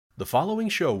The following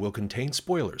show will contain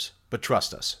spoilers, but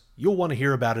trust us, you'll want to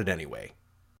hear about it anyway.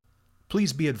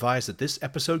 Please be advised that this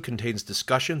episode contains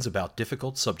discussions about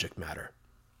difficult subject matter.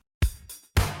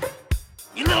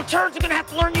 You little turds are gonna have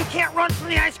to learn you can't run from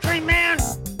the ice cream man!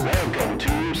 Welcome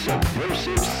to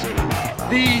Subversive Cinema.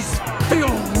 These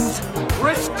films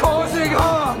risk causing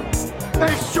harm!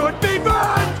 They should be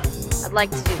banned! I'd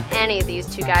like to do any of these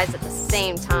two guys at the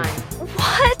same time.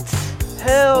 What?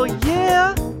 Hell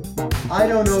yeah! I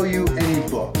don't owe you any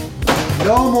book.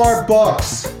 No more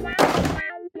books!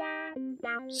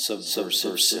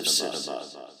 Subversive Cinema.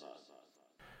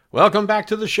 Welcome back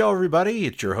to the show, everybody.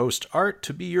 It's your host, Art,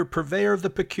 to be your purveyor of the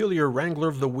peculiar, wrangler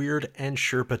of the weird, and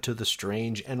Sherpa to the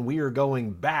strange. And we are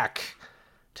going back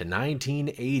to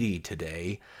 1980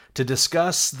 today to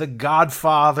discuss the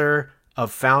godfather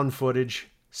of found footage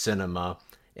cinema.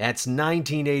 That's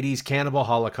 1980's Cannibal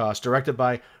Holocaust, directed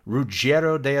by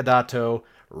Ruggero Deodato,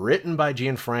 written by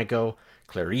Gianfranco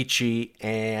Clerici,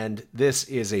 and this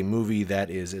is a movie that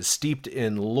is as steeped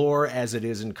in lore as it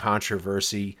is in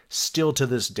controversy, still to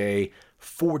this day,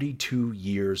 42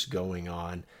 years going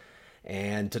on.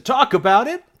 And to talk about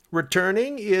it,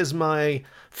 returning is my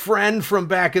friend from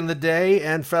back in the day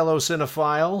and fellow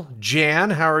cinephile,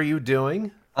 Jan. How are you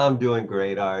doing? I'm doing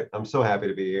great, Art. I'm so happy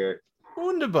to be here.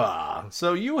 Wunderbar.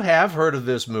 So you have heard of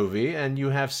this movie and you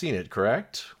have seen it,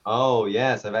 correct? Oh,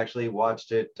 yes. I've actually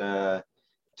watched it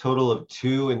total of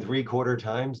 2 3/4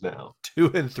 times now. 2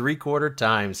 3/4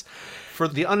 times. For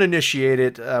the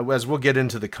uninitiated, as we'll get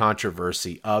into the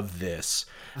controversy of this,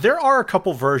 there are a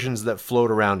couple versions that float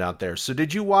around out there. So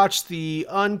did you watch the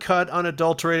uncut,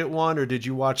 unadulterated one, or did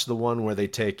you watch the one where they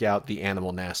take out the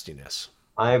animal nastiness?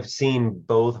 I've seen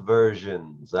both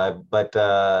versions, but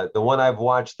the one I've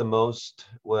watched the most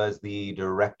was the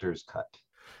director's cut.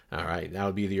 All right, that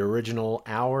would be the original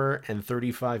hour and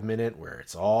 35-minute where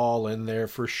it's all in there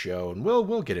for show, and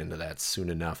we'll get into that soon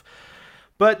enough.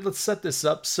 But let's set this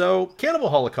up. So, Cannibal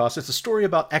Holocaust, it's a story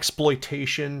about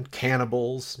exploitation,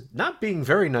 cannibals, not being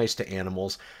very nice to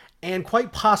animals, and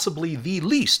quite possibly the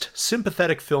least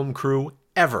sympathetic film crew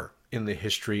ever in the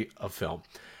history of film.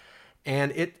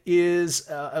 And it is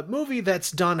a movie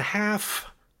that's done half...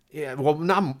 Yeah, well,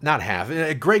 not half.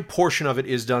 A great portion of it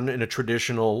is done in a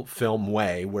traditional film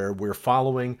way, where we're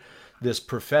following this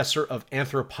professor of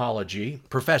anthropology,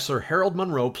 Professor Harold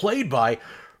Monroe, played by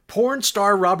porn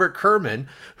star Robert Kerman,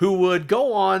 who would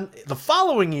go on the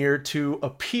following year to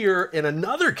appear in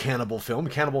another cannibal film,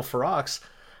 Cannibal Ferox.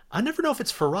 I never know if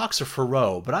it's Ferox or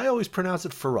Fero, but I always pronounce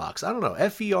it Ferox. I don't know,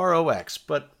 Ferox,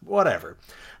 but whatever.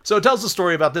 So it tells the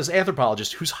story about this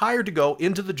anthropologist who's hired to go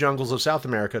into the jungles of South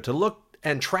America to look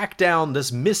and track down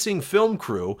this missing film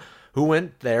crew who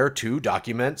went there to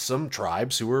document some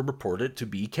tribes who were reported to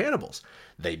be cannibals.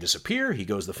 They disappear, he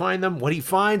goes to find them. What he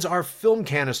finds are film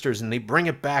canisters, and they bring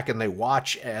it back and they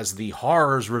watch as the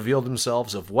horrors reveal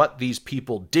themselves of what these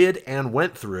people did and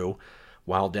went through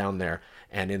while down there.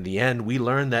 And in the end, we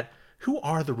learn that who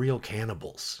are the real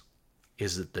cannibals?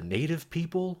 Is it the native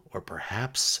people or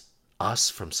perhaps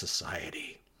us from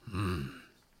society?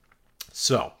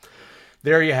 So...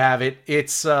 there you have it.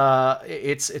 It's a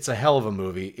hell of a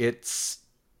movie. It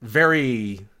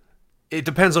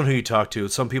depends on who you talk to.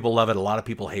 Some people love it. A lot of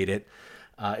people hate it.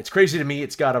 It's crazy to me.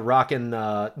 It's got a rockin'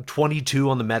 22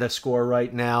 on the Metascore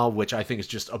right now, which I think is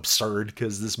just absurd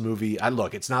because this movie,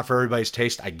 it's not for everybody's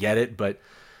taste. I get it, but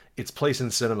its place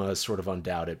in cinema is sort of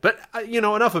undoubted. But,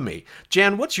 enough of me.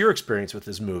 Jan, what's your experience with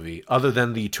this movie other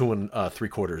than the 2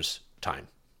 3/4 time?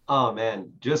 Oh,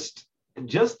 man, just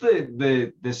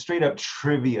the straight up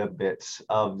trivia bits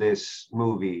of this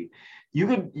movie.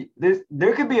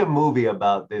 There could be a movie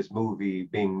about this movie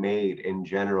being made in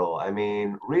general. I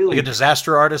mean, really, like a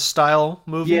Disaster Artist style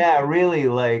movie. Yeah,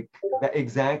 really,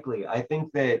 exactly. I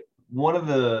think that one of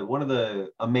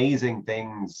the amazing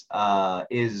things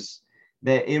is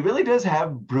that it really does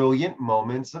have brilliant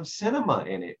moments of cinema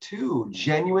in it too.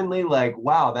 Genuinely,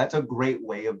 wow, that's a great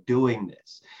way of doing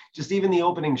this. Just even the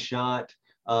opening shot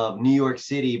of New York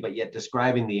City, but yet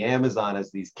describing the Amazon as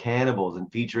these cannibals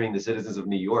and featuring the citizens of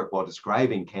New York while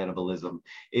describing cannibalism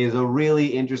is a really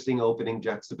interesting opening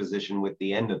juxtaposition with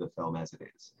the end of the film as it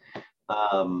is.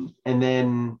 And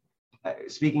then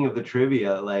speaking of the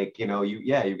trivia,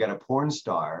 you've got a porn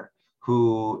star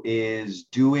who is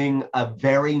doing a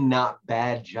very not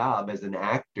bad job as an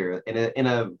actor in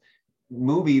a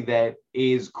movie that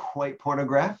is quite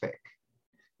pornographic.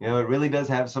 It really does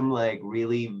have some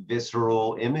really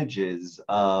visceral images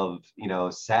of,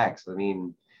 sex. I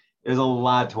mean, there's a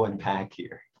lot to unpack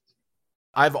here.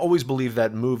 I've always believed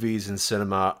that movies and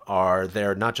cinema are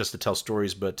there not just to tell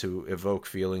stories, but to evoke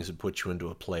feelings and put you into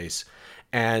a place.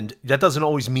 And that doesn't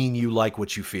always mean you like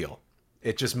what you feel.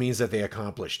 It just means that they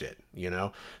accomplished it, you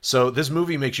know? So this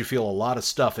movie makes you feel a lot of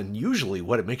stuff, and usually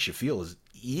what it makes you feel is,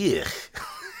 ugh.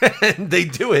 And they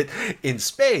do it in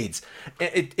spades.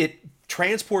 It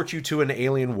transports you to an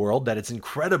alien world that it's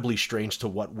incredibly strange to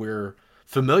what we're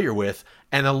familiar with.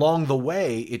 And along the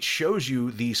way, it shows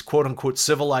you these quote unquote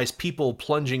civilized people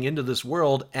plunging into this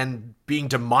world and being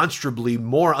demonstrably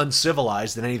more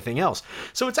uncivilized than anything else.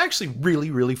 So it's actually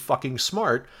really, really fucking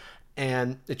smart,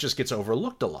 and it just gets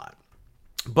overlooked a lot.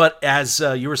 But as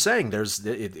you were saying,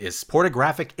 it's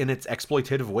pornographic in its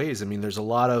exploitative ways. I mean, there's a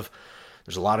lot of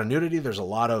nudity. There's a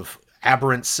lot of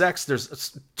aberrant sex.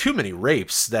 There's too many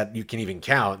rapes that you can even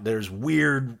count. There's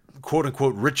weird, quote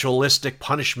unquote, ritualistic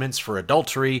punishments for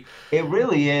adultery. It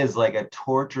really is like a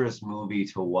torturous movie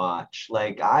to watch.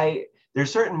 Like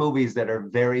there's certain movies that are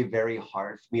very, very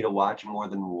hard for me to watch more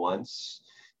than once.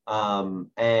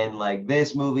 And like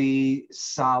this movie,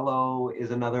 Salo,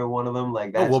 is another one of them.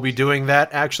 Like that, we'll be doing that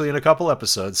actually in a couple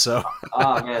episodes. So,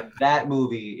 oh man, that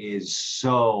movie is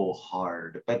so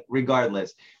hard. But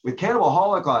regardless, with Cannibal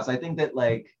Holocaust, I think that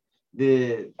like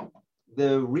the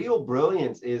real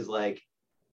brilliance is like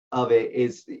of it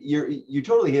is you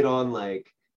totally hit on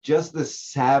like just the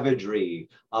savagery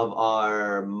of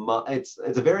it's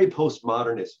a very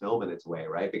postmodernist film in its way,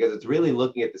 right? Because it's really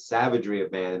looking at the savagery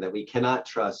of man, and that we cannot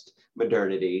trust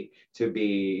modernity to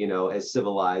be, you know, as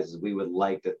civilized as we would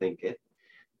like to think it.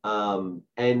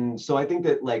 And so I think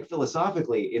that like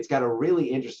philosophically, it's got a really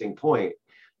interesting point.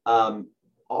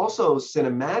 Also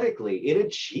cinematically, it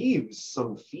achieves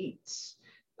some feats.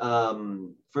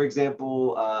 For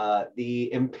example,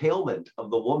 the impalement of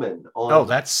the woman on... Oh,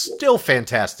 that's still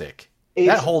fantastic.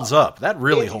 That holds up. That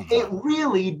really holds up. It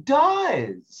really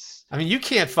does. I mean, you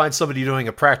can't find somebody doing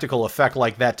a practical effect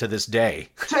like that to this day.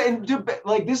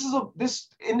 Like this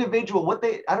individual,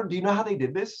 do you know how they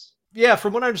did this? Yeah,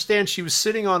 from what I understand, she was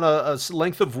sitting on a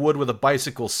length of wood with a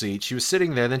bicycle seat. She was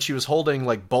sitting there, and then she was holding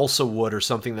like balsa wood or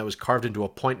something that was carved into a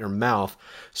point in her mouth,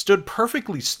 stood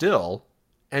perfectly still,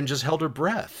 and just held her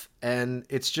breath. And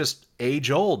it's just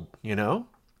age old, you know?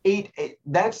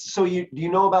 That's so you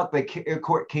know about the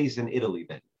court case in Italy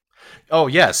then? Oh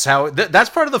yes, that's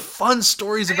part of the fun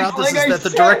stories about this, like is that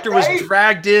the director was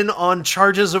dragged in on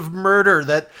charges of murder,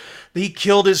 that he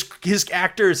killed his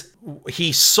actors.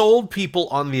 He sold people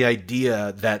on the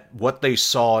idea that what they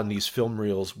saw in these film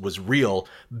reels was real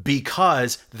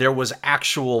because there was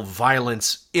actual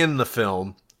violence in the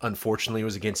film. Unfortunately, it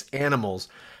was against animals.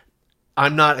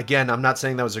 I'm not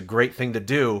saying that was a great thing to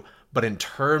do, but in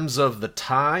terms of the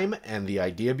time and the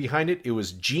idea behind it, it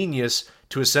was genius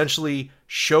to essentially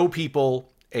show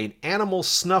people an animal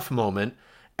snuff moment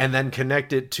and then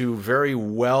connect it to very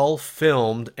well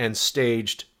filmed and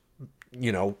staged,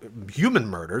 you know, human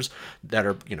murders that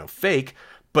are, you know, fake,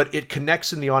 but it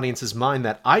connects in the audience's mind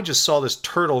that I just saw this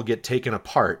turtle get taken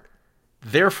apart.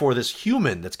 Therefore, this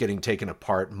human that's getting taken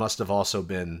apart must have also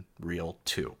been real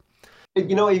too.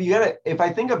 You know, if I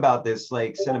think about this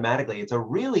like cinematically, it's a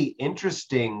really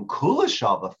interesting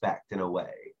Kuleshov effect in a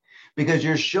way, because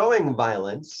you're showing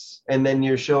violence and then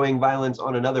you're showing violence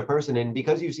on another person, and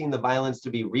because you've seen the violence to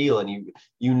be real, and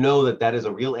you know that is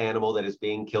a real animal that is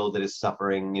being killed, that is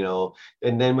suffering, you know,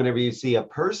 and then whenever you see a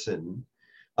person,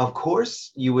 of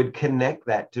course you would connect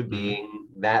that to being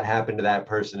that happened to that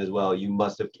person as well. You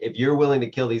must have, if you're willing to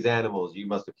kill these animals, you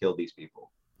must have killed these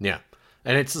people. Yeah.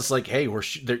 And it's just like, hey,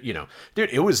 you know, dude,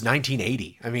 it was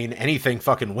 1980. I mean, anything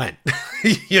fucking went,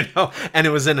 you know, and it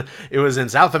was in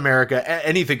South America.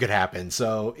 Anything could happen.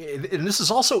 So, and this is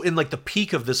also in like the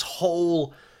peak of this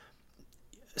whole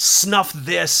snuff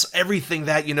this, everything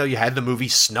that, you know, you had the movie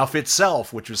Snuff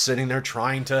itself, which was sitting there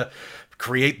trying to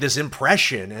create this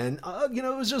impression. And, you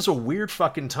know, it was just a weird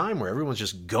fucking time where everyone's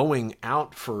just going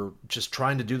out for just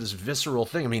trying to do this visceral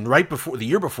thing. I mean, the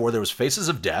year before, there was Faces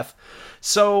of Death.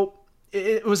 So,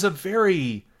 it was I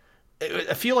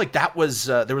feel like that was,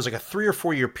 there was like a 3 or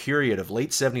 4 year period of late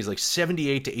 70s, like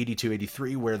 78 to 82,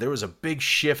 83, where there was a big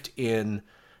shift in,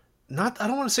 I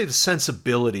don't want to say the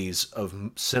sensibilities of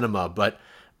cinema, but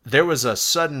there was a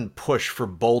sudden push for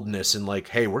boldness and like,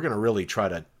 hey, we're going to really try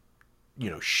to, you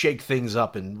know, shake things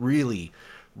up and really,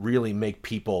 really make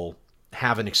people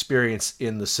have an experience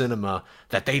in the cinema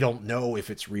that they don't know if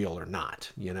it's real or not.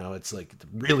 You know, it's like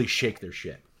really shake their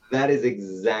shit. That is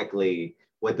exactly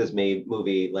what this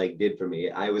movie like did for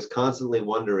me. I was constantly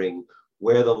wondering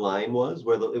where the line was,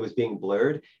 it was being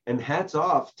blurred. And hats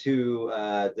off to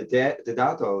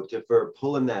Deodato for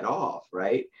pulling that off,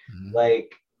 right? Mm-hmm.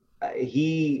 Like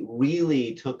he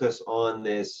really took us on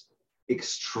this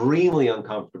extremely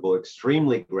uncomfortable,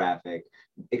 extremely graphic,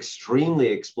 extremely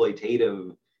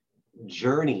exploitative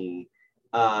journey,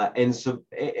 and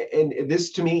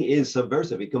this to me is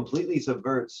subversive. It completely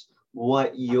subverts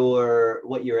what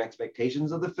your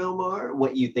expectations of the film are,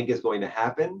 what you think is going to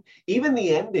happen. Even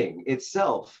the ending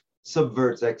itself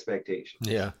subverts expectations.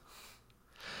 Yeah,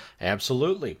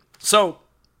 absolutely. So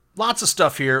lots of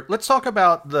stuff here. Let's talk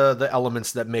about the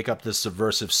elements that make up this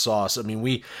subversive sauce. I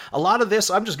mean, a lot of this,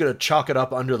 I'm just going to chalk it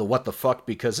up under the what the fuck,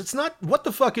 because it's not, what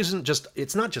the fuck isn't just,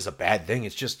 it's not just a bad thing.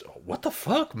 It's just, what the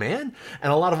fuck, man?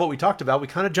 And a lot of what we talked about, we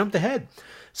kind of jumped ahead.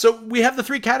 So we have the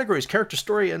three categories: character,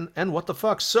 story, and what the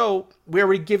fuck. So we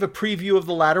already gave a preview of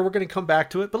the latter. We're going to come back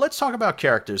to it, but let's talk about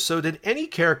characters. So did any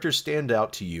characters stand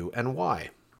out to you, and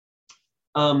why?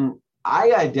 I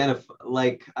identify,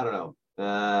 like, I don't know,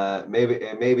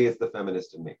 maybe it's the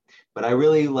feminist in me, but I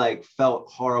really like felt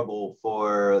horrible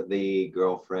for the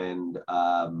girlfriend.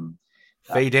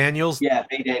 Faye Daniels? Yeah,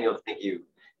 Faye Daniels, thank you.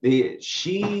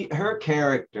 Her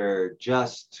character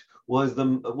just was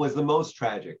the most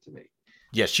tragic to me.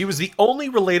 Yes, she was the only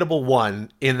relatable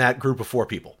one in that group of four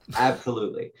people.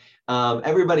 Absolutely.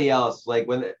 Everybody else, like,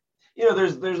 when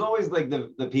there's always like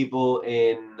the people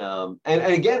in and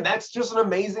again, that's just an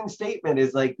amazing statement,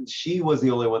 is like, she was the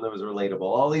only one that was relatable.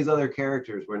 All these other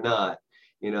characters were not,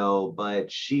 but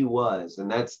she was,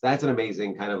 and that's an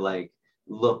amazing kind of like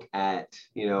look at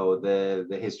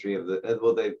the history of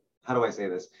the how do I say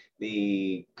this,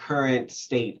 the current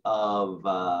state of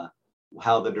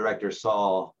how the director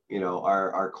saw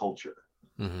our culture.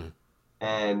 Mm-hmm.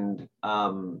 And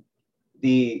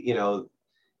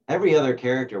every other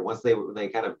character, once they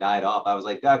kind of died off, I was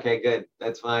like, okay, good,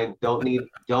 that's fine. Don't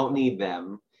need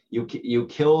them. You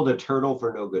killed a turtle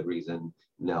for no good reason.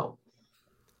 No.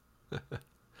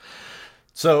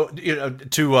 So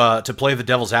to play the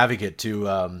devil's advocate, to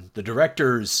the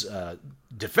director's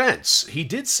defense, he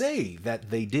did say that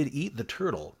they did eat the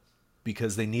turtle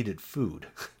because they needed food.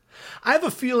 I have a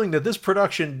feeling that this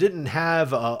production didn't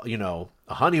have a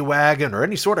honey wagon or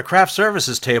any sort of craft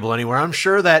services table anywhere. I'm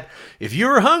sure that if you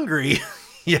were hungry,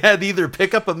 you had to either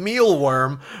pick up a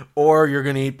mealworm or you're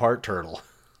going to eat part turtle.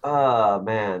 Oh,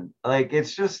 man. Like,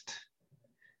 it's just,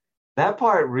 that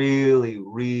part really,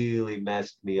 really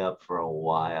messed me up for a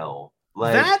while.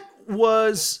 Like, that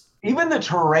was... Even the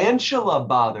tarantula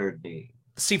bothered me.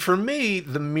 See, for me,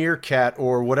 the meerkat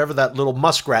or whatever that little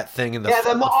muskrat thing in the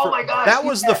oh my gosh, that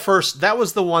was the first. That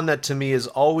was the one that to me has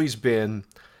always been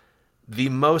the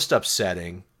most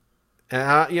upsetting.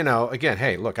 And again,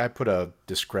 hey, look, I put a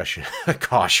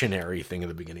cautionary thing at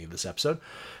the beginning of this episode,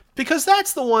 because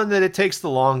that's the one that it takes the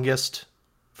longest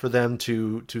for them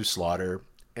to slaughter,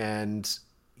 and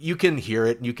you can hear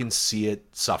it, and you can see it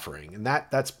suffering, and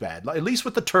that's bad. At least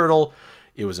with the turtle,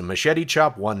 it was a machete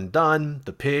chop, one and done.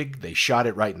 The pig, they shot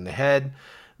it right in the head.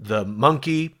 The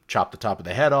monkey, chopped the top of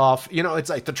the head off. It's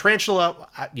like the tarantula,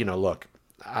 look,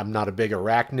 I'm not a big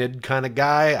arachnid kind of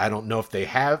guy. I don't know if they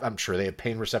have, I'm sure they have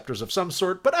pain receptors of some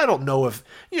sort, but I don't know if,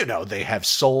 they have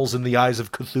souls in the eyes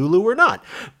of Cthulhu or not.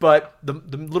 But the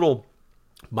little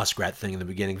muskrat thing in the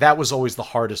beginning, that was always the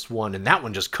hardest one, and that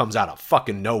one just comes out of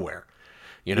fucking nowhere.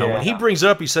 When he brings it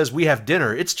up, he says, "We have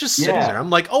dinner." It's just sitting there. I'm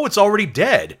like, oh, it's already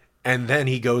dead. And then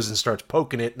he goes and starts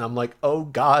poking it, and I'm like, oh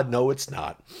God, no, it's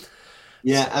not.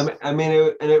 Yeah, I mean,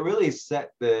 it really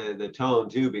set the tone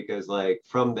too, because like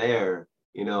from there,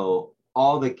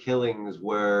 all the killings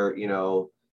were,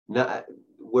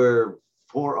 were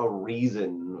for a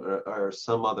reason or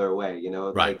some other way,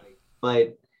 right? Like,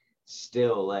 but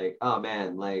still, like, oh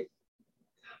man, like,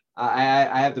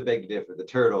 I have to beg to differ. The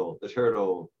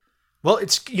turtle. Well,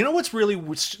 it's what's really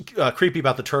creepy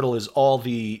about the turtle is all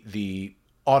the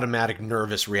automatic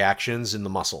nervous reactions in the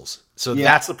muscles. So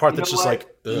that's the part that's just like,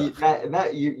 ugh.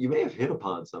 That you may have hit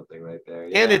upon something right there.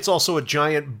 Yeah. And it's also a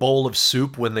giant bowl of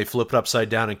soup when they flip it upside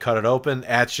down and cut it open.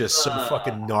 That's just so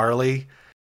fucking gnarly.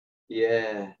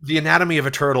 Yeah. The anatomy of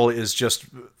a turtle is just,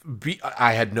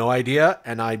 I had no idea,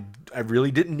 and I really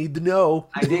didn't need to know.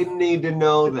 I didn't need to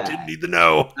know that. Didn't need to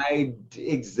know.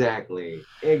 Exactly.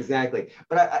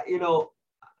 But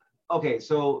okay,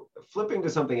 so flipping to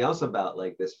something else about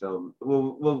like this film,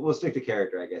 we'll stick to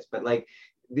character, I guess. But like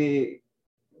the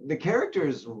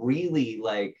characters really,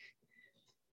 like,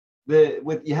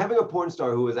 with you having a porn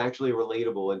star who was actually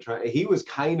relatable and he was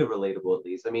kind of relatable, at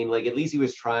least. I mean, like, at least he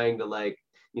was trying to, like,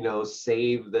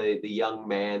 save the young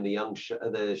man,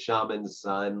 the shaman's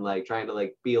son, like trying to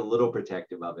like be a little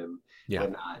protective of him,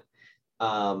 but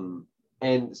not.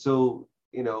 And so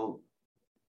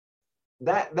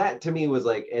that to me was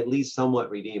like at least somewhat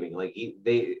redeeming. Like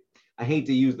I hate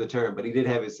to use the term, but he did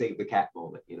have his save the cat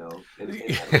moment,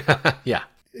 Yeah.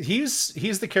 He's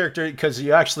the character, because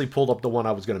you actually pulled up the one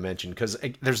I was going to mention, because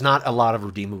there's not a lot of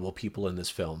redeemable people in this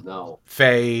film. No.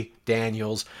 Faye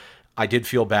Daniels, I did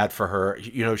feel bad for her.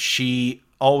 You know, she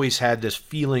always had this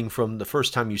feeling from the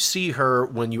first time you see her,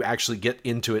 when you actually get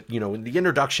into it, you know, in the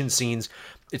introduction scenes,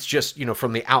 it's just, you know,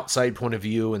 from the outside point of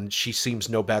view, and she seems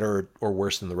no better or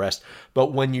worse than the rest.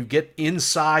 But when you get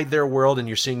inside their world and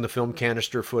you're seeing the film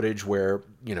canister footage where,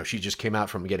 you know, she just came out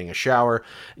from getting a shower,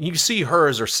 you see her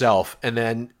as herself, and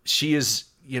then she is,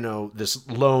 you know, this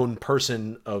lone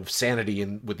person of sanity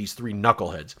and with these three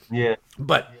knuckleheads. Yeah.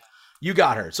 But you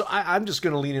got her. So I'm just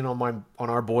going to lean in on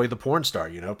our boy, the porn star,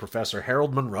 you know, Professor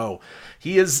Harold Monroe.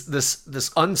 He is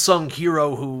this unsung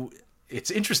hero who,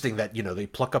 it's interesting that, you know, they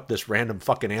pluck up this random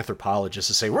fucking anthropologist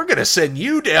to say, we're going to send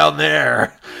you down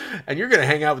there and you're going to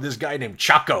hang out with this guy named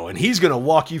Chaco and he's going to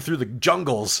walk you through the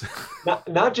jungles.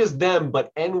 Not just them,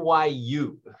 but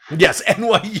NYU. Yes,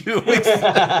 NYU.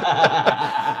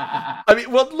 I mean,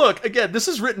 well, look, again, this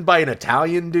is written by an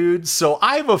Italian dude, so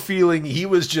I have a feeling he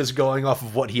was just going off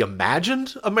of what he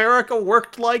imagined America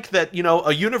worked like, that, you know,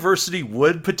 a university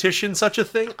would petition such a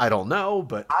thing. I don't know,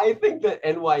 but I think that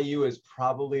NYU is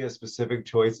probably a specific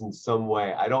choice in some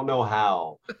way. I don't know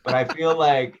how, but I feel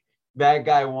like that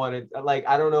guy wanted, like,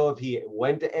 I don't know if he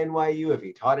went to NYU, if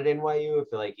he taught at NYU,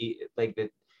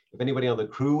 if anybody on the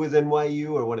crew was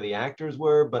NYU or one of the actors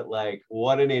were, but like,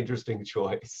 what an interesting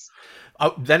choice.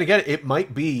 Then again, it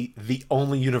might be the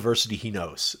only university he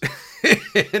knows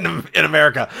in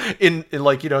America. In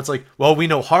like, you know, it's like, well, we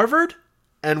know Harvard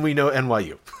and we know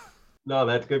NYU. No,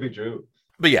 that could be true.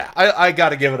 But yeah, I got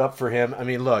to give it up for him. I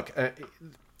mean, look,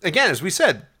 again, as we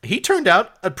said, he turned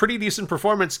out a pretty decent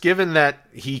performance given that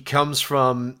he comes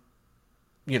from,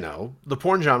 you know, the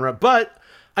porn genre. But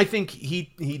I think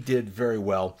he did very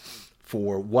well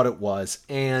for what it was.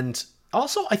 And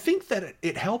also, I think that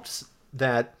it helps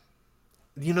that,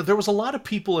 you know, there was a lot of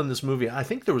people in this movie. I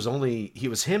think there was only, he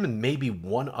was him and maybe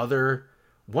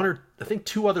I think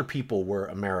two other people were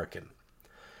American.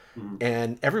 Mm-hmm.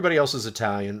 And everybody else is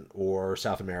Italian or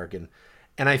South American.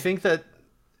 And I think that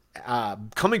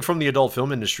coming from the adult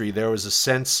film industry, there was a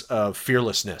sense of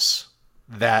fearlessness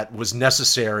that was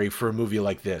necessary for a movie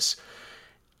like this.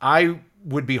 I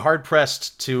would be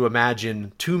hard-pressed to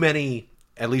imagine too many,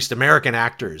 at least American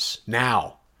actors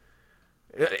now,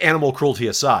 animal cruelty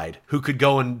aside, who could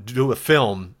go and do a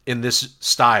film in this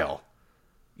style,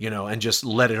 you know, and just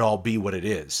let it all be what it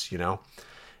is, you know?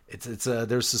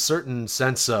 There's a certain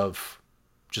sense of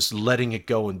just letting it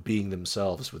go and being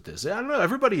themselves with this. I don't know,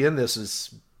 everybody in this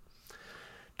has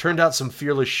turned out some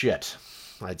fearless shit,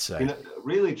 I'd say. You know,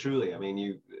 really, truly, I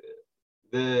mean,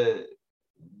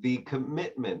 the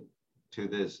commitment to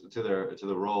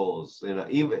the roles, you know,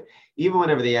 even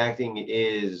whenever the acting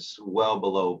is well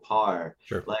below par,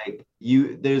 sure, like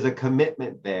there's a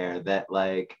commitment there that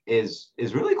like is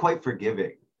really quite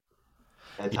forgiving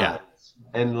at times.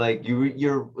 And like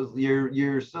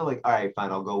you're still like, all right,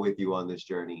 fine, I'll go with you on this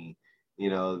journey, you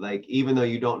know, like even though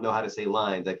you don't know how to say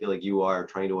lines, I feel like you are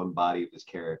trying to embody this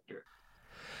character.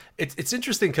 It's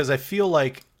interesting because I feel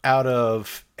like out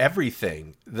of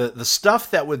everything, the stuff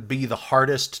that would be the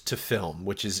hardest to film,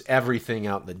 which is everything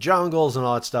out in the jungles and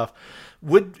all that stuff,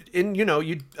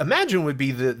 you'd imagine would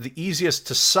be the easiest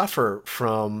to suffer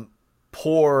from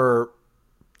poor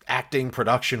acting,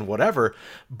 production, whatever.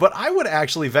 But I would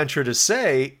actually venture to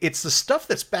say it's the stuff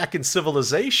that's back in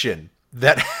Civilization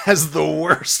that has the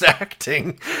worst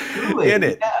acting in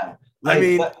it. Yeah. Like,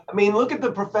 I mean, look at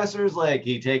the professor's, like,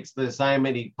 he takes the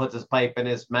assignment, he puts his pipe in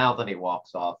his mouth and he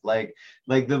walks off. Like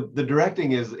the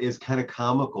directing is kind of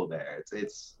comical there.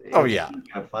 It's oh yeah,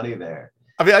 kind of funny there.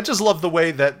 I mean, I just love the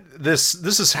way that this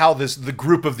is how the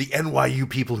group of the NYU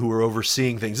people who are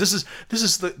overseeing things, this is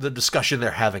the discussion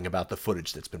they're having about the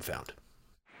footage that's been found.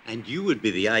 And you would be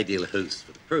the ideal host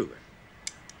for the program.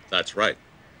 That's right.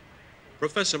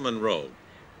 Professor Monroe,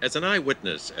 as an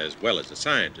eyewitness as well as a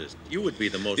scientist, you would be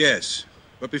the most... Yes,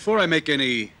 but before I make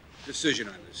any decision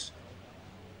on this,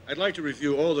 I'd like to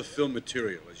review all the film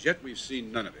material. As yet, we've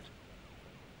seen none of it.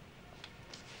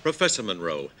 Professor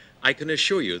Monroe, I can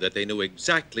assure you that they knew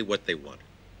exactly what they wanted.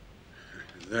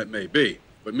 That may be,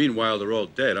 but meanwhile, they're all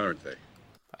dead, aren't they?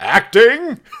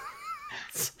 Acting?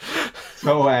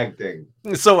 So acting.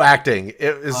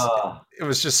 It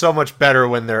was just so much better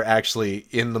when they're actually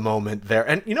in the moment there.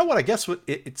 And you know what? I guess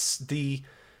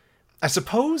I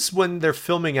suppose when they're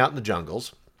filming out in the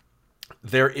jungles,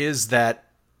 there is that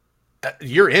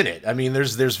you're in it. I mean,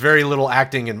 there's very little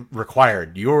acting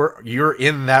required. You're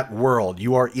in that world.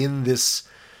 You are in this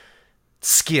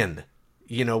skin.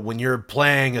 You know, when you're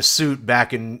playing a suit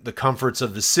back in the comforts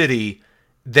of the city,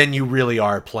 then you really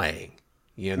are playing.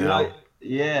 You know.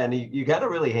 Yeah, and you got to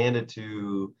really hand it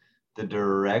to the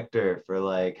director for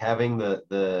like having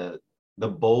the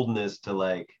boldness to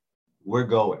like, we're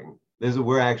going.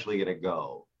 We're actually gonna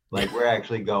go. Like we're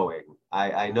actually going.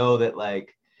 I know that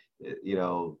like,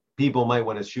 people might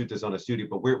want to shoot this on a studio,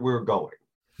 but we're going.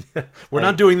 We're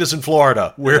not doing this in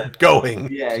Florida. We're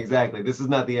going. Yeah, exactly. This is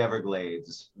not the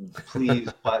Everglades. Please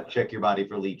check your body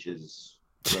for leeches.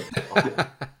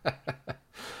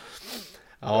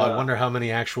 I wonder how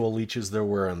many actual leeches there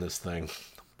were on this thing.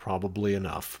 Probably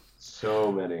enough.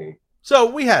 So many.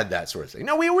 So we had that sort of thing.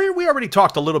 Now, we already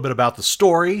talked a little bit about the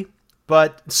story,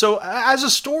 but so as a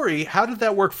story, how did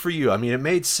that work for you? I mean, it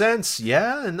made sense,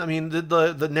 yeah? And I mean, did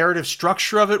the narrative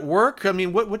structure of it work? I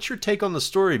mean, what's your take on the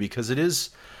story? Because it is,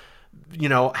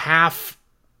 half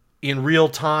in real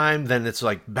time, then it's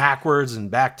like backwards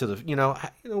and back to the,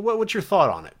 what's your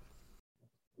thought on it?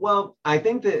 Well, I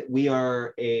think that we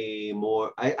are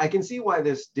I can see why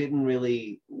this didn't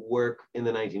really work in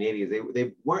the 1980s.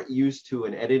 They weren't used to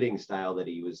an editing style that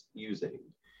he was using.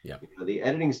 Yeah. The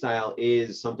editing style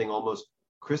is something almost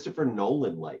Christopher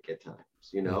Nolan-like at times,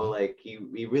 like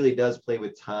he really does play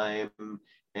with time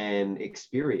and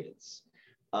experience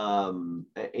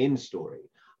in story.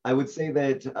 I would say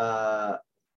that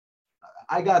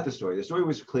I got the story. The story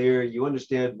was clear. You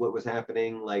understand what was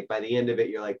happening. Like by the end of it,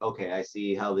 you're like, okay, I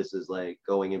see how this is like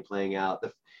going and playing out.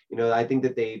 I think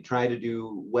that they try to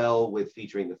do well with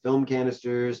featuring the film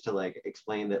canisters to like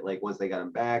explain that like once they got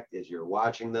them back, as you're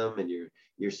watching them and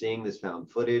you're seeing this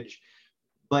found footage,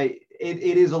 but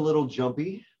it is a little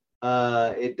jumpy.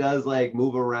 It does like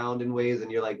move around in ways,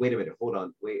 and you're like, wait a minute, hold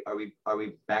on, wait, are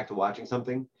we back to watching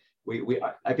something?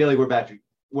 I feel like we're back to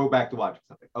watching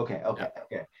something. Okay.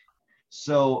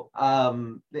 So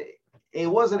it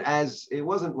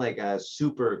wasn't like a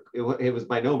super, it was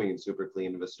by no means super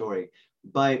clean of a story,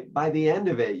 but by the end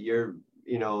of it,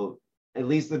 at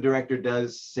least the director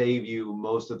does save you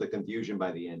most of the confusion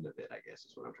by the end of it, I guess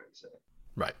is what I'm trying to say.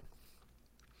 Right.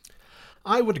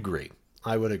 I would agree.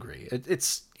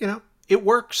 It's, it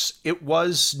works. It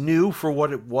was new for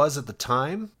what it was at the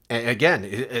time. And again,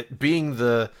 it being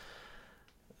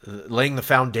laying the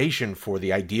foundation for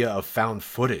the idea of found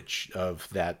footage of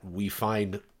that we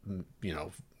find,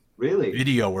 really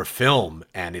video or film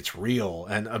and it's real.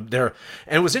 And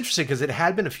it was interesting because it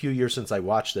had been a few years since I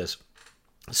watched this.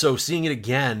 So seeing it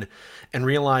again and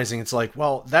realizing it's like,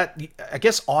 well, I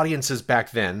guess audiences back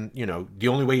then, the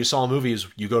only way you saw a movie is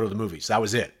you go to the movies. That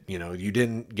was it. You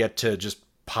didn't get to just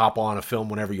pop on a film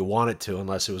whenever you wanted to,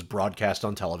 unless it was broadcast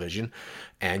on television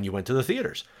and you went to the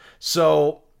theaters.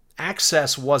 So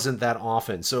access wasn't that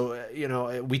often. So,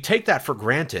 we take that for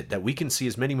granted that we can see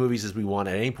as many movies as we want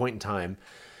at any point in time.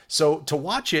 So to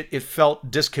watch it, it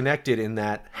felt disconnected in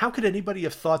that how could anybody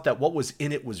have thought that what was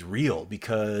in it was real?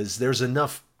 Because there's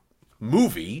enough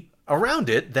movie around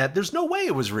it that there's no way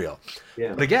it was real.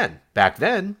 Yeah. But again, back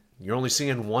then, you're only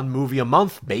seeing one movie a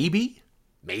month, maybe.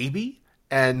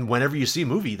 And whenever you see a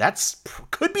movie,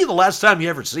 could be the last time you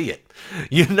ever see it.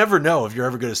 You never know if you're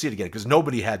ever going to see it again, because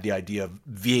nobody had the idea of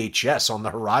VHS on the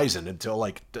horizon until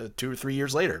like 2 or 3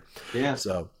 years later. Yeah.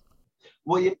 So,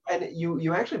 well,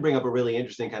 you actually bring up a really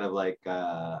interesting kind of like,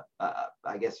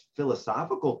 I guess,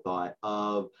 philosophical thought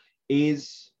of,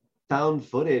 is found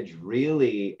footage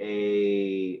really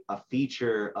a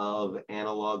feature of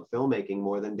analog filmmaking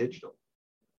more than digital?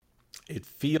 It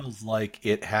feels like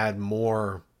it had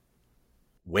more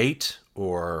weight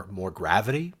or more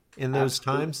gravity in those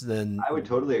times than... I would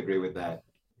totally agree with that.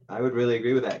 I would really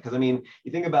agree with that. Because I mean,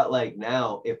 you think about like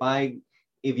now, if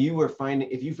you found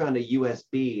a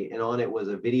USB and on it was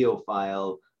a video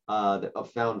file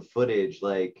of found footage,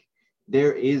 like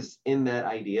there is in that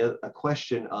idea a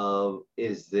question of,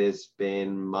 is this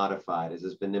been modified? Has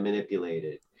this been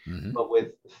manipulated? Mm-hmm. But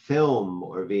with film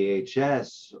or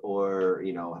VHS or,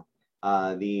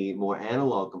 the more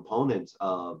analog components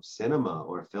of cinema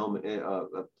or film,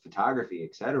 photography,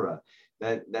 etc.,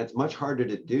 that's much harder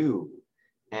to do,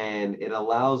 and it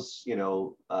allows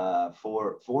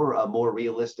for a more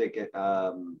realistic,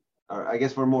 or I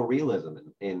guess for more realism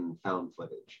in found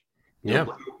footage.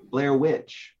 Blair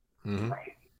Witch, mm-hmm.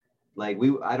 right? Like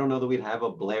I don't know that we'd have a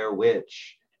Blair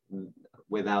Witch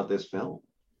without this film.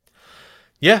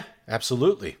 Yeah,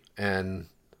 absolutely, and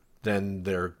then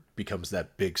there becomes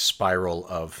that big spiral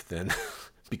of then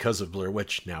because of Blair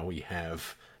Witch, now we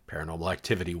have Paranormal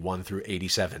Activity 1 through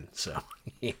 87. So,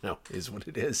 is what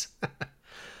it is.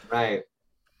 Right.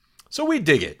 So we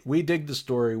dig it. We dig the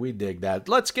story. We dig that.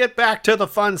 Let's get back to the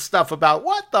fun stuff about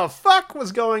what the fuck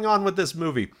was going on with this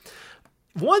movie.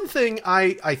 One thing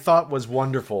I thought was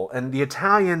wonderful, and the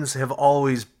Italians have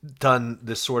always done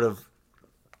this sort of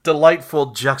delightful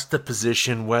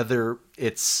juxtaposition, whether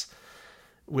it's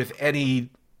with any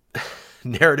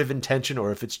narrative intention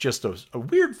or if it's just a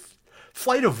weird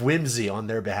flight of whimsy on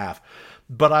their behalf.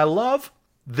 But I love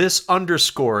this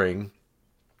underscoring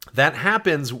that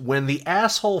happens when the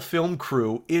asshole film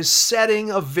crew is setting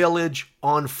a village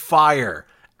on fire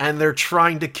and they're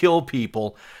trying to kill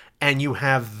people, and you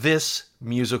have this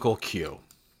musical cue.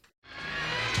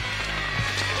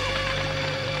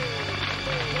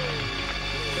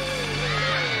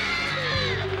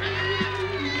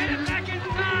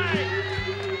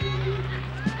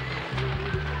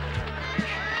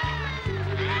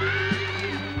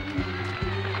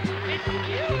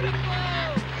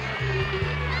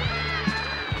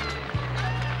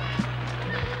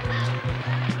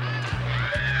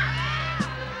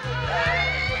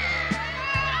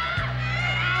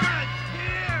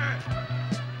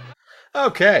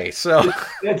 Okay, so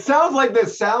it sounds like the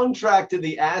soundtrack to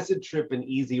the Acid Trip in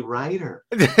Easy Rider.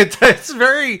 it's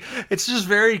just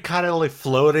very kind of like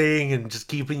floating and just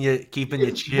keeping you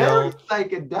chill. Very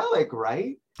psychedelic,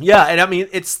 right? Yeah, and I mean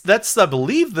that's I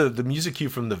believe the music cue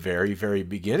from the very, very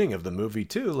beginning of the movie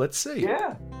too. Let's see.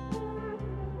 Yeah.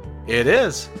 It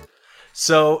is.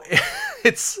 So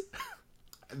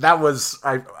I was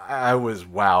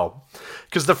wow.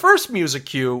 Because the first music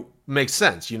cue makes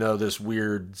sense, this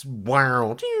weird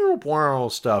wow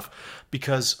stuff,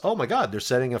 because oh my god, they're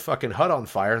setting a fucking hut on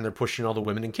fire and they're pushing all the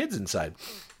women and kids inside.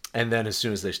 And then as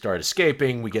soon as they start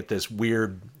escaping, we get this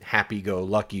weird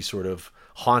happy-go-lucky sort of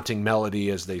haunting melody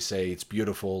as they say it's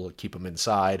beautiful, keep them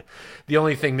inside. The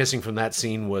only thing missing from that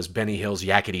scene was Benny Hill's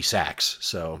yakety sax.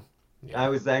 So yeah. I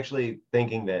was actually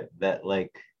thinking that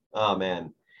like, oh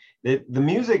man, the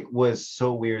music was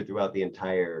so weird throughout the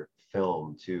entire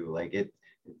film too. Like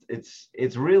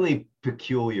it's really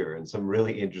peculiar in some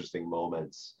really interesting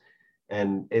moments,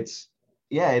 and it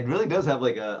really does have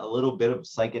like a little bit of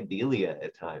psychedelia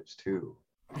at times too.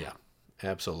 Yeah,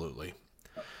 absolutely.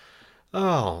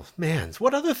 Oh man,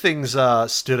 what other things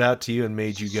stood out to you and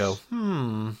made you go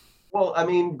Well, I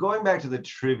mean, going back to the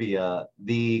trivia,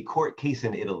 the court case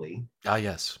in Italy. Ah,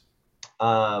 yes.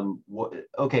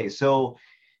 Okay, so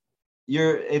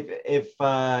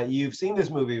if you've seen this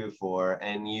movie before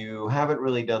and you haven't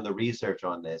really done the research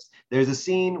on this, there's a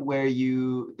scene where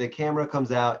the camera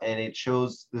comes out and it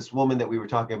shows this woman that we were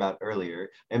talking about earlier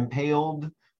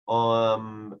impaled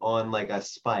on like a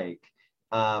spike.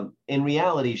 In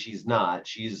reality, she's not.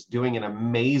 She's doing an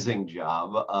amazing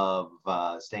job of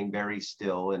staying very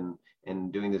still and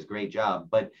doing this great job.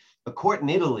 But a court in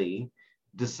Italy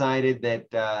decided that,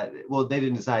 they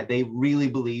didn't decide. They really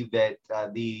believed that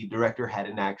the director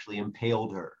hadn't actually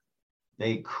impaled her.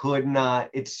 They could not.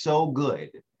 It's so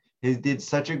good. He did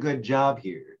such a good job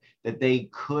here that they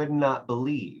could not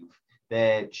believe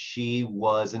that she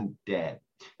wasn't dead.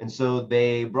 And so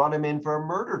they brought him in for a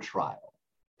murder trial.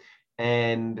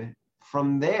 And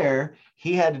from there,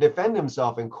 he had to defend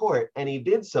himself in court, and he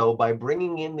did so by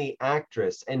bringing in the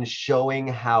actress and showing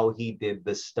how he did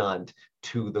the stunt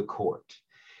to the court.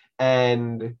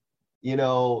 And,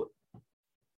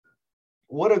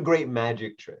 what a great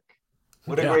magic trick.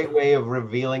 What a great way of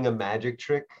revealing a magic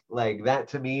trick. Like that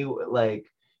to me,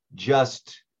 like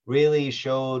just really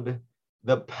showed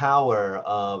the power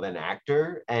of an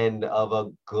actor and of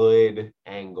a good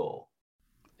angle.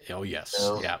 Oh, yes.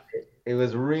 Yeah. It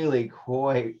was really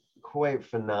quite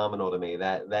phenomenal to me.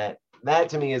 That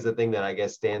to me is the thing that I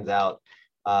guess stands out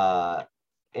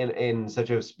in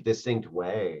such a distinct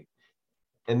way.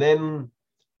 And then,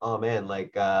 oh man,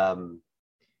 like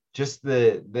just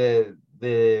the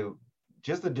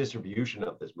distribution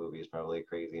of this movie is probably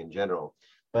crazy in general.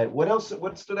 But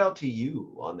what stood out to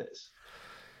you on this?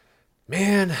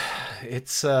 Man,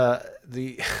 it's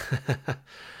the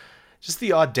just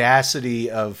the audacity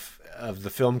of the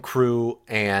film crew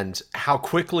and how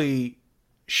quickly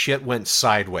shit went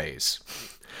sideways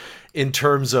in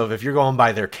terms of, if you're going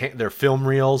by their film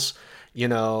reels,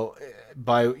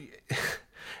 by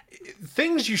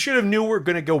things you should have knew were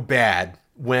going to go bad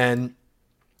when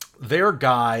their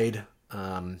guide,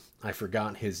 I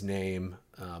forgot his name,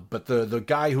 but the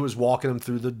guy who was walking them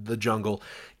through the jungle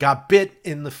got bit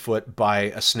in the foot by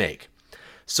a snake.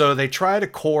 So they try to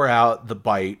core out the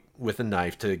bite with a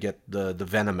knife to get the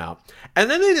venom out. And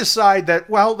then they decide that,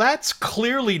 well, that's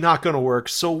clearly not going to work.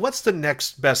 So what's the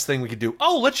next best thing we could do?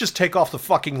 Oh, let's just take off the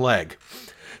fucking leg.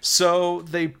 So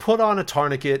they put on a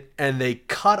tourniquet and they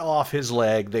cut off his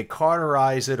leg. They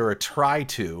cauterize it, or try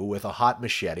to, with a hot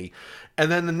machete.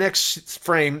 And then the next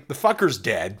frame, the fucker's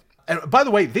dead. And by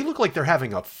the way, they look like they're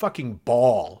having a fucking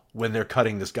ball when they're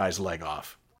cutting this guy's leg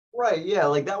off. Right, yeah,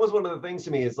 like that was one of the things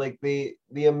to me. It's like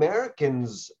the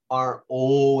Americans are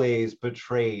always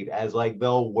portrayed as like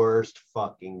the worst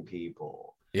fucking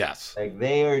people. Yes. Like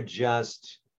they are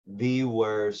just the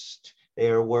worst. They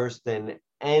are worse than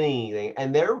anything.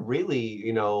 And they're really,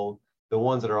 you know, the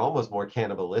ones that are almost more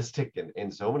cannibalistic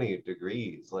in so many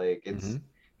degrees. Like it's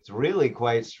really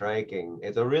quite striking.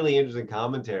 It's a really interesting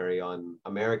commentary on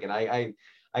American. I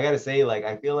gotta say, like,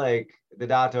 I feel like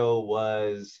Deodato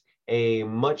was a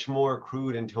much more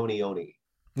crude Antonioni.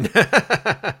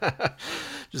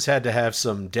 Just had to have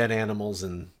some dead animals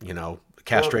and, you know,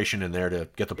 castration in there to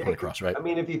get the point across, right? I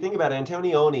mean, if you think about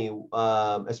Antonioni,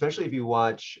 especially if you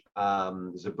watch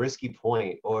Zabriskie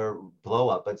Point or Blow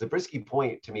Up, but Zabriskie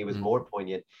Point to me was more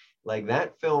poignant. Like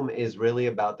that film is really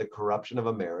about the corruption of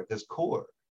America's core.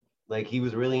 Like he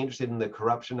was really interested in the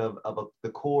corruption of the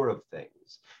core of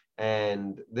things.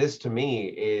 And this to me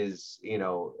is, you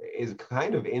know, is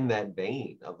kind of in that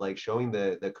vein of like showing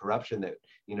the corruption that,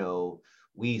 you know,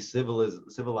 we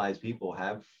civilized people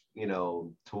have, you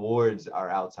know, towards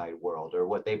our outside world or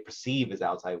what they perceive as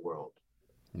outside world.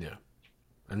 Yeah.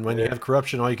 And when you have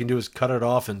corruption, all you can do is cut it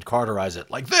off and carterize it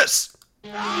like this.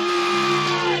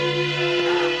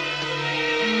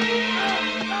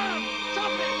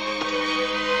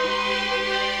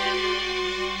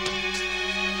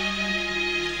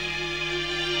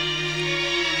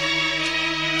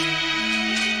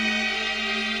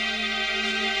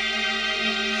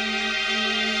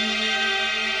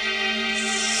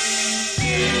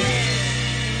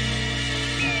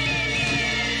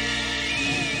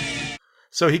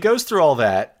 So he goes through all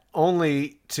that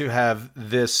only to have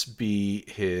this be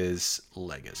his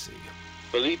legacy.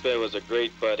 Felipe was a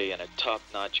great buddy and a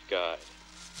top-notch guy.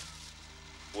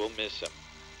 We'll miss him.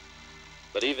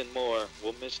 But even more,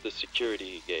 we'll miss the security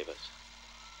he gave us.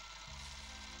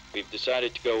 We've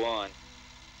decided to go on,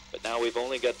 but now we've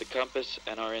only got the compass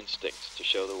and our instincts to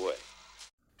show the way.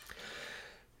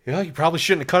 Yeah, you probably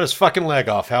shouldn't have cut his fucking leg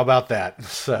off. How about that?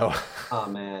 So. Oh,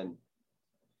 man.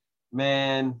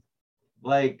 Man.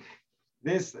 Like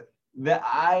this,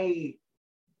 it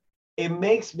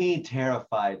makes me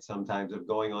terrified sometimes of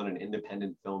going on an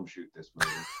independent film shoot this movie.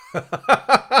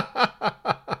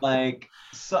 Like,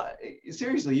 so,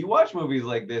 seriously, you watch movies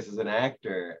like this as an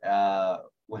actor,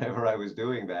 whenever I was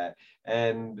doing that,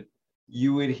 and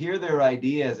you would hear their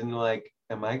ideas and you're like,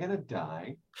 am I gonna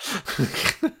die?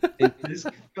 Is this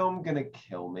film gonna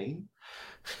kill me?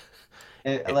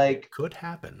 It could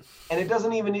happen. And it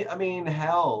doesn't even, I mean,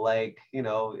 hell, like, you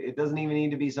know, it doesn't even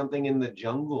need to be something in the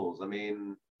jungles. I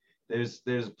mean, there's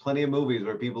plenty of movies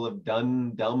where people have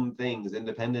done dumb things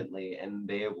independently and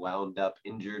they have wound up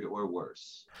injured or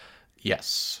worse.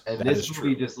 Yes. And this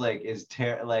movie just like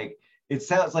like, it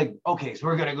sounds like, okay, so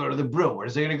we're going to go to the Brew. We're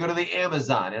going to go to the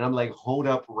Amazon. And I'm like, hold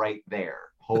up right there.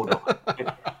 Hold on.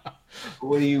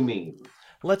 What do you mean?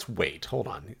 Let's wait. Hold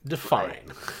on. Define. Right.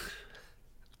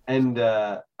 And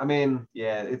I mean,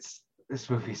 yeah, this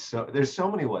movie. There's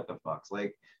so many what the fucks,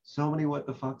 like so many what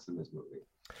the fucks in this movie.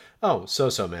 Oh,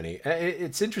 so many.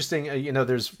 It's interesting. You know,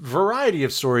 there's variety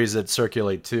of stories that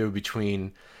circulate too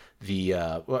between the,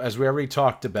 well, as we already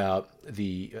talked about,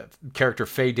 the character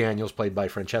Faye Daniels, played by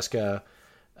Francesca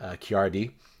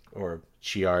Ciardi, or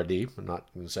Ciardi, I'm not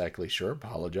exactly sure,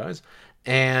 apologize,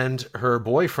 and her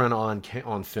boyfriend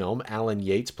on film, Alan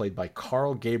Yates, played by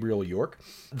Carl Gabriel York.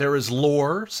 There is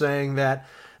lore saying that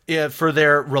for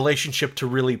their relationship to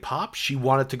really pop, she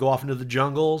wanted to go off into the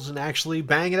jungles and actually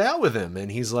bang it out with him.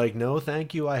 And he's like, no,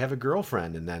 thank you, I have a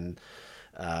girlfriend. And then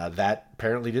that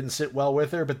apparently didn't sit well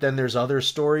with her. But then there's other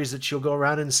stories that she'll go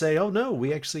around and say, oh, no,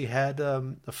 we actually had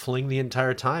a fling the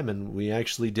entire time, and we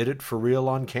actually did it for real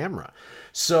on camera.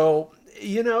 So,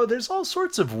 you know, there's all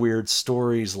sorts of weird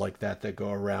stories like that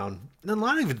go around. And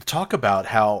not even to talk about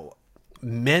how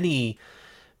many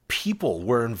people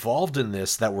were involved in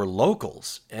this that were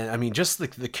locals. And I mean, just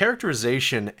the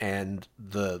characterization and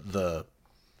the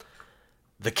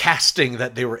casting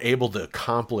that they were able to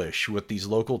accomplish with these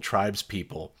local tribes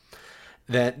people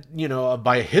that, you know,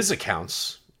 by his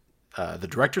accounts, the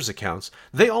director's accounts,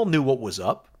 they all knew what was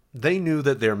up. They knew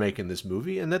that they're making this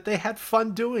movie and that they had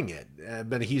fun doing it.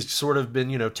 But he's sort of been,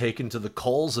 you know, taken to the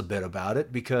coals a bit about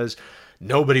it because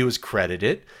nobody was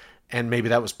credited. And maybe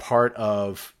that was part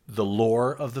of the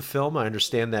lore of the film. I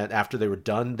understand that after they were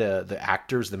done,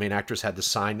 the main actors had to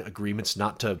sign agreements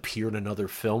not to appear in another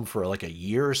film for like a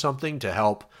year or something to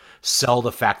help sell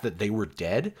the fact that they were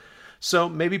dead. So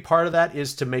maybe part of that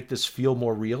is to make this feel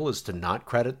more real, is to not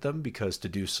credit them, because to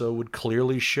do so would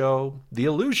clearly show the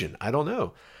illusion. I don't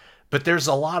know. But there's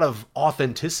a lot of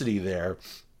authenticity there,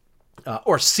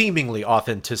 or seemingly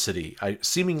authentic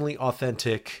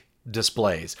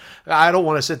displays. I don't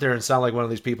want to sit there and sound like one of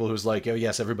these people who's like, oh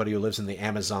yes, everybody who lives in the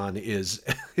Amazon is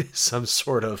some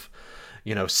sort of,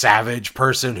 savage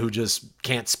person who just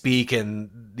can't speak and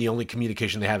the only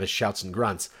communication they have is shouts and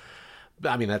grunts.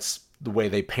 I mean, that's the way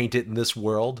they paint it in this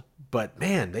world. But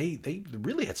man, they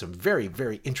really had some very,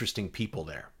 very interesting people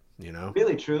there.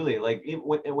 Really, truly, like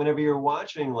whenever you're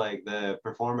watching like the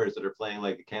performers that are playing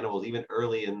like the cannibals, even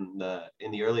early in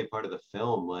the early part of the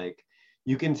film, like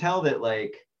you can tell that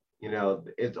like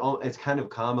it's kind of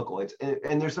comical.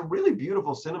 And there's some really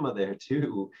beautiful cinema there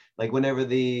too. Like whenever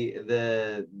the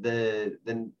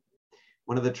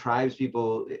one of the tribes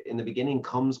people in the beginning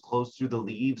comes close through the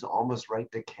leaves, almost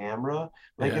right to camera,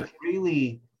 like it's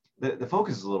really. The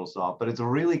focus is a little soft, but it's a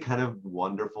really kind of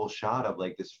wonderful shot of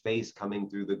like this face coming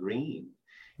through the green.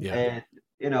 Yeah.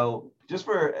 And, just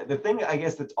for the thing, I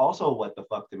guess that's also what the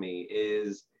fuck to me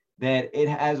is that it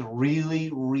has really,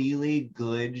 really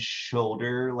good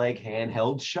shoulder, like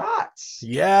handheld shots.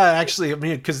 Yeah, actually, I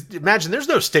mean, because imagine there's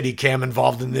no steady cam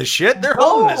involved in this shit. They're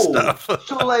holding this stuff.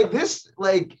 So like this,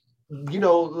 like,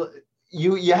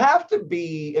 you have to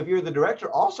be, if you're the director,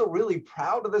 also really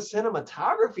proud of the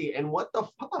cinematography. And what the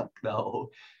fuck, though?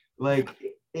 Like,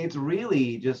 it's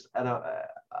really just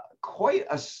quite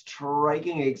a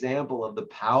striking example of the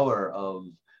power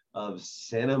of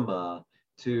cinema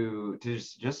to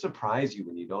just surprise you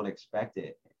when you don't expect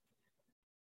it.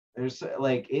 There's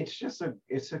like, it's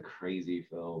a crazy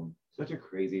film. Such a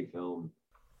crazy film.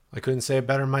 I couldn't say it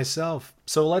better myself.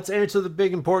 So let's answer the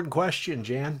big important question,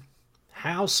 Jan.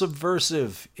 How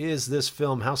subversive is this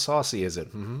film? How saucy is it?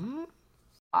 Mm-hmm.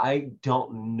 I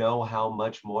don't know how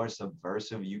much more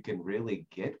subversive you can really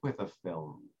get with a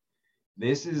film.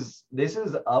 This is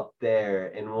up there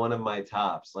in one of my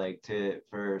tops, like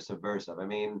for subversive. I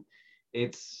mean,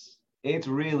 it's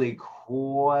really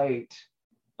quite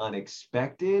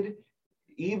unexpected.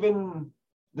 Even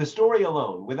the story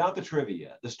alone, without the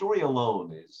trivia, the story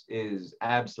alone is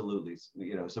absolutely,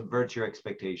 subverts your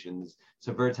expectations,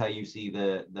 subverts how you see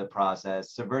the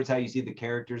process, subverts how you see the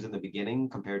characters in the beginning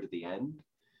compared to the end.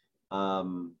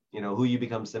 Who you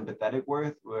become sympathetic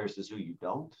with versus who you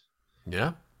don't.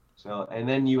 Yeah. So, and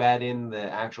then you add in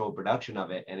the actual production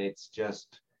of it, and it's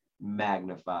just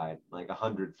magnified like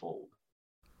 100-fold.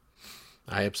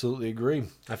 I absolutely agree.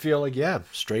 I feel like,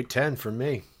 straight 10 for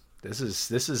me. This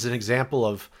is an example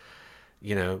of,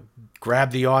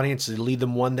 grab the audience and lead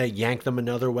them one day, yank them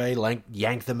another way,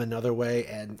 yank them another way,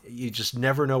 and you just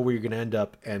never know where you're going to end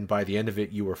up. And by the end of it,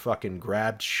 you were fucking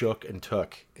grabbed, shook, and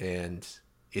took. And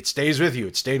it stays with you.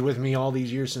 It stayed with me all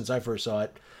these years since I first saw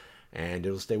it, and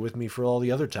it'll stay with me for all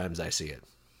the other times I see it.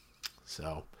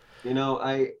 So, I'm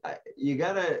gonna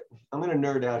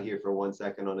nerd out here for 1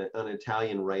 second on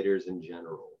Italian writers in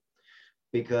general.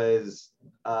 Because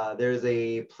there's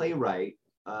a playwright,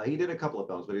 he did a couple of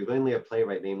films, but he was mainly a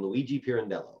playwright named Luigi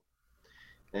Pirandello.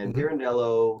 And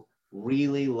Pirandello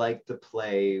really liked to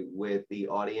play with the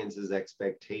audience's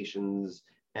expectations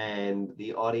and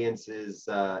the audience's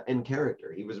and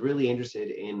character. He was really interested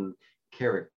in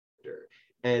character.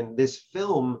 And this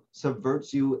film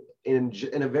subverts you in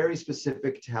a very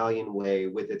specific Italian way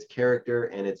with its character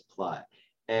and its plot.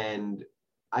 And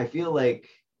I feel like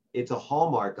it's a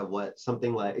hallmark of what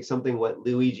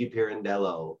Luigi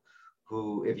Pirandello,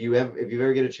 who, if you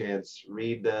ever get a chance,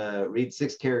 read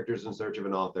 6 Characters in Search of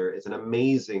an Author. It's an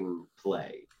amazing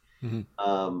play.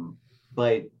 Mm-hmm.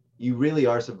 But you really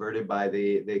are subverted by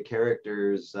the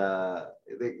characters,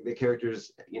 the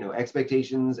characters,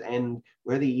 expectations, and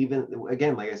where they even,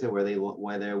 again, like I said, where they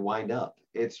wind up.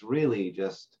 It's really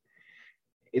just,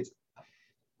 I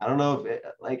don't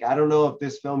know if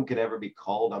this film could ever be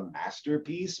called a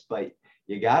masterpiece, but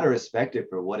you got to respect it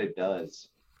for what it does.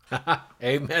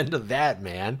 Amen to that,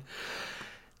 man.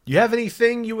 You have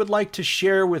anything you would like to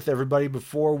share with everybody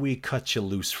before we cut you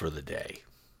loose for the day?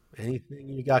 Anything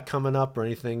you got coming up or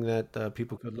anything that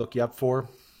people could look you up for?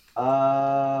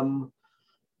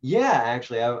 Yeah,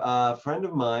 actually, a friend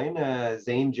of mine,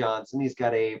 Zane Johnson, he's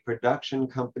got a production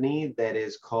company that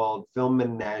is called Film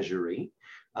Menagerie.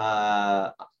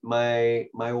 My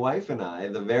wife and I,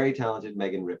 the very talented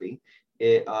Megan Rippey,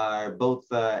 are both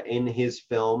in his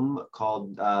film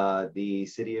called the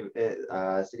City of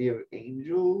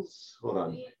Angels. Hold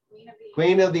on,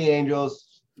 Queen of the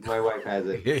Angels. My wife has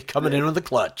it. Coming in with the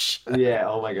clutch. Yeah.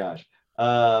 Oh my gosh.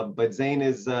 But Zane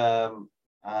is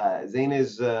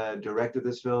directed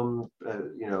this film.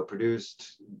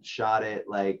 Produced, shot it,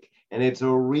 and it's a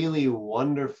really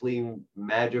wonderfully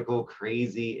magical,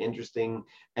 crazy, interesting,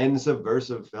 and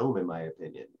subversive film, in my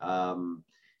opinion.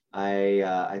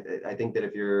 I think that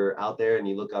if you're out there and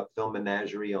you look up Film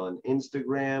Menagerie on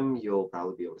Instagram, you'll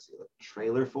probably be able to see a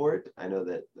trailer for it. I know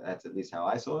that that's at least how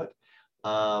I saw it.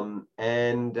 Other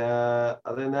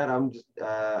than that, I'm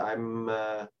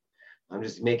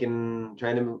just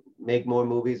trying to make more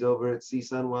movies over at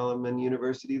CSUN while I'm in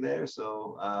university there.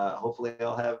 So hopefully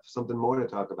I'll have something more to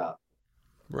talk about.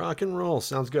 Rock and roll.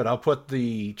 Sounds good. I'll put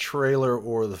the trailer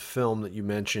or the film that you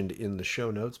mentioned in the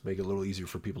show notes, make it a little easier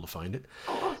for people to find it.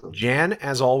 Awesome. Jan,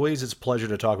 as always, it's a pleasure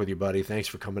to talk with you, buddy. Thanks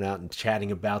for coming out and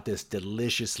chatting about this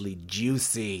deliciously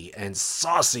juicy and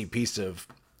saucy piece of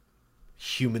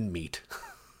human meat.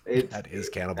 That is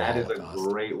Cannibal Holocaust. That is a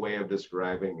great way of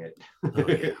describing it. Oh,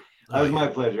 yeah. That was my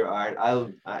pleasure, Art.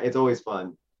 It's always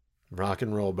fun. Rock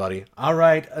and roll, buddy. All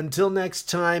right, until next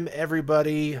time,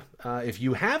 everybody, if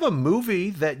you have a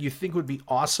movie that you think would be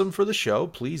awesome for the show,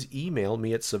 please email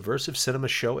me at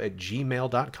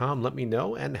subversivecinemashow@gmail.com. Let me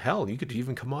know, and hell, you could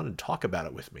even come on and talk about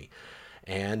it with me.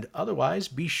 And otherwise,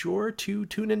 be sure to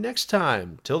tune in next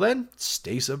time. Till then,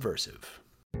 stay subversive.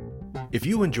 If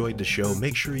you enjoyed the show,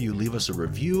 make sure you leave us a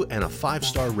review and a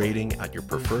 5-star rating at your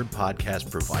preferred podcast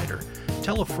provider.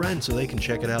 Tell a friend so they can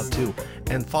check it out too.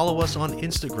 And follow us on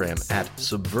Instagram at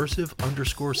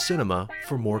subversive_cinema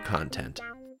for more content.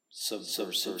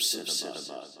 Subversive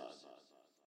Cinema.